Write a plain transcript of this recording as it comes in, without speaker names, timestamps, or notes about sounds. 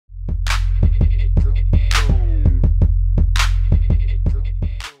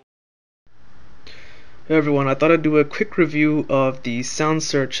Hey everyone, I thought I'd do a quick review of the Sound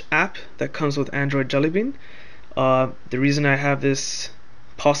Search app that comes with Android Jelly Bean. The reason I have this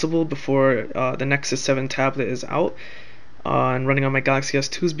possible before the Nexus 7 tablet is out and running on my Galaxy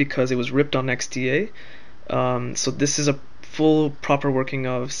S2 is because it was ripped on XDA. So this is a full proper working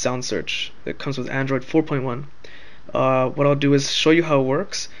of Sound Search that comes with Android 4.1. What I'll do is show you how it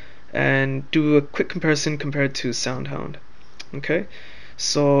works and do a quick comparison compared to SoundHound. Okay,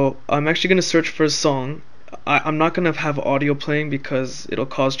 so I'm actually going to search for a song. I'm not going to have audio playing because it'll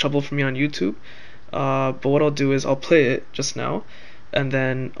cause trouble for me on YouTube. But what I'll do is I'll play it just now and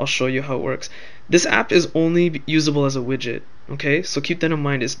then I'll show you how it works. This app is only usable as a widget, okay? So keep that in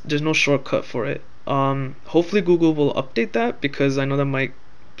mind. There's no shortcut for it. Hopefully Google will update that because I know that might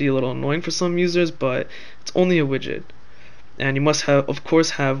be a little annoying for some users, but it's only a widget. And you must have, of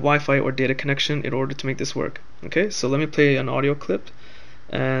course, have Wi-Fi or data connection in order to make this work. Okay, so let me play an audio clip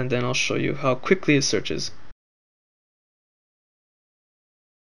and then I'll show you how quickly it searches.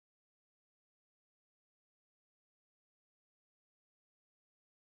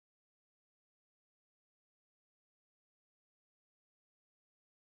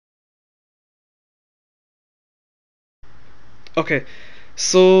 Okay,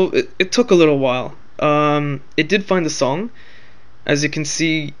 so it took a little while. It did find the song. As you can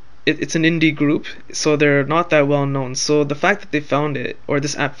see, it's an indie group, so they're not that well known. So the fact that they found it, or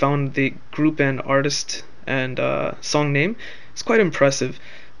this app found the group and artist and song name, is quite impressive.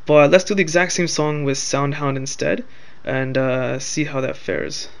 But let's do the exact same song with SoundHound instead, and see how that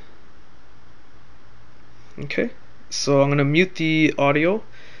fares. Okay, so I'm gonna mute the audio,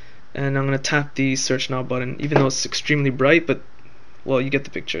 and I'm gonna tap the search now button, even though it's extremely bright, but well, you get the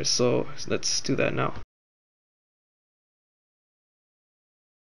picture. So let's do that now.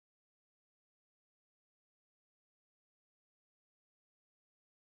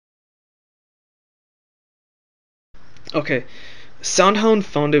 Okay, SoundHound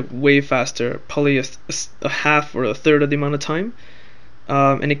found it way faster, probably a half or a third of the amount of time,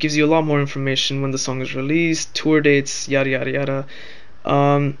 and it gives you a lot more information when the song is released, tour dates, yada yada yada,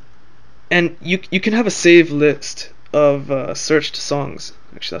 and you can have a saved list of searched songs.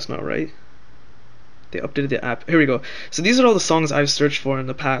 Actually, that's not right. They updated the app. Here we go. So these are all the songs I've searched for in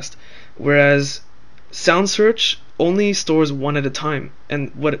the past, whereas Sound Search only stores one at a time,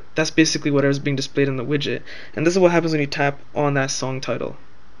 and that's basically whatever's being displayed in the widget. And this is what happens when you tap on that song title.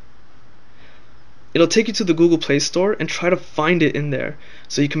 It'll take you to the Google Play Store and try to find it in there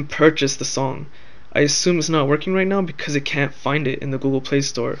so you can purchase the song. I assume it's not working right now because it can't find it in the Google Play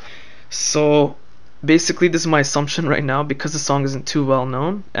Store. So basically this is my assumption right now, because the song isn't too well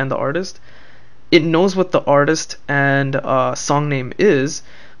known and the artist, it knows what the artist and song name is,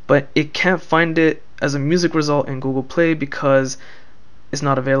 but it can't find it as a music result in Google Play because it's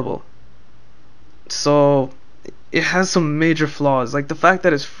not available. So it has some major flaws. Like the fact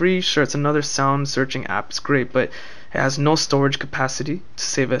that it's free, sure, it's another sound searching app, it's great, but it has no storage capacity to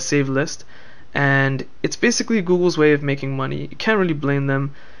save a save list, and it's basically Google's way of making money. You can't really blame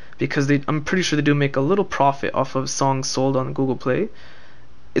them because I'm pretty sure they do make a little profit off of songs sold on Google Play.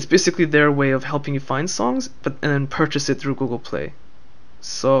 It's basically their way of helping you find songs, and then purchase it through Google Play.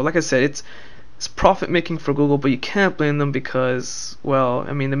 So like I said, it's profit making for Google, but you can't blame them because, well,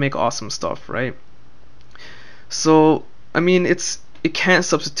 I mean, they make awesome stuff, right? So I mean, it can't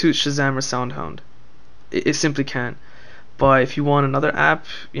substitute Shazam or SoundHound. It simply can't. But if you want another app,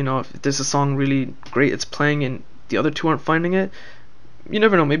 you know, if there's a song really great, it's playing, and the other two aren't finding it, you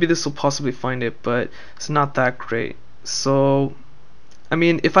never know. Maybe this will possibly find it, but it's not that great. So I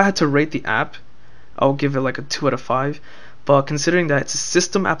mean, if I had to rate the app, I'll give it like a 2 out of 5. But considering that it's a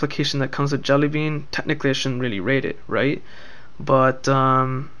system application that comes with Jelly Bean, technically I shouldn't really rate it, right? But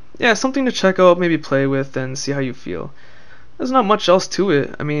yeah, something to check out, maybe play with and see how you feel. There's not much else to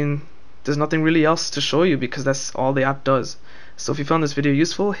it. I mean, there's nothing really else to show you because that's all the app does. So if you found this video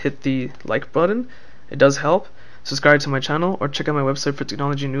useful, hit the like button. It does help. Subscribe to my channel or check out my website for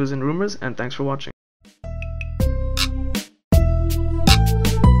technology news and rumors, and thanks for watching.